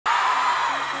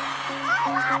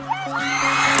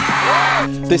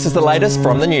This is the latest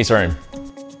from the newsroom.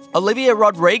 Olivia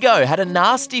Rodrigo had a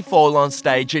nasty fall on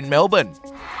stage in Melbourne. Oh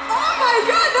my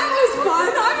God, that was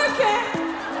fun. I'm okay.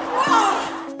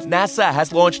 Wow. NASA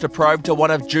has launched a probe to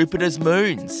one of Jupiter's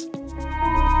moons.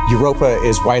 Europa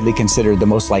is widely considered the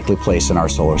most likely place in our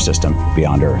solar system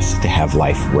beyond Earth to have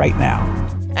life right now.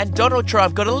 And Donald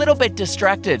Trump got a little bit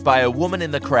distracted by a woman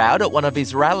in the crowd at one of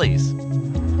his rallies.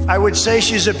 I would say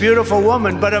she's a beautiful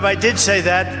woman, but if I did say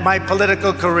that, my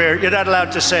political career, you're not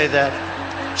allowed to say that.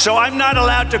 So I'm not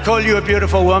allowed to call you a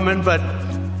beautiful woman,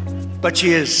 but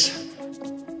she is.